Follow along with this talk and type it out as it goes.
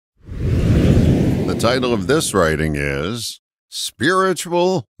title of this writing is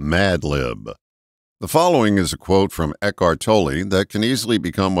Spiritual Mad-Lib. The following is a quote from Eckhart Tolle that can easily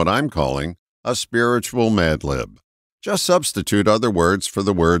become what I'm calling a spiritual Mad-Lib. Just substitute other words for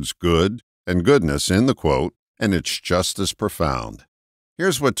the words good and goodness in the quote, and it's just as profound.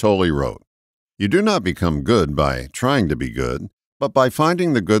 Here's what Tolle wrote. You do not become good by trying to be good, but by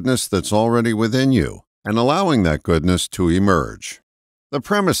finding the goodness that's already within you and allowing that goodness to emerge. The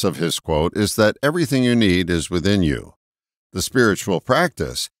premise of his quote is that everything you need is within you. The spiritual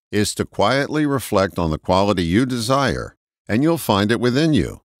practice is to quietly reflect on the quality you desire, and you'll find it within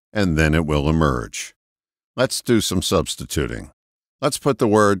you, and then it will emerge. Let's do some substituting. Let's put the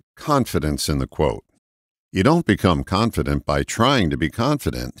word confidence in the quote. You don't become confident by trying to be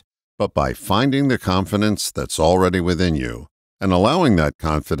confident, but by finding the confidence that's already within you and allowing that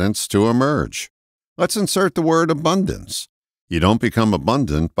confidence to emerge. Let's insert the word abundance. You don't become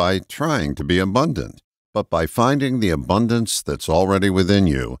abundant by trying to be abundant, but by finding the abundance that's already within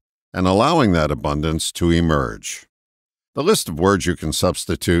you and allowing that abundance to emerge. The list of words you can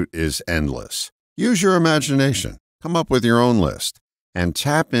substitute is endless. Use your imagination, come up with your own list, and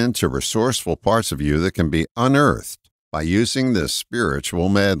tap into resourceful parts of you that can be unearthed by using this spiritual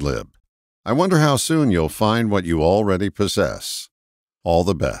Mad-Lib. I wonder how soon you'll find what you already possess. All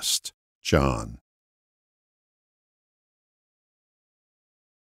the best, John.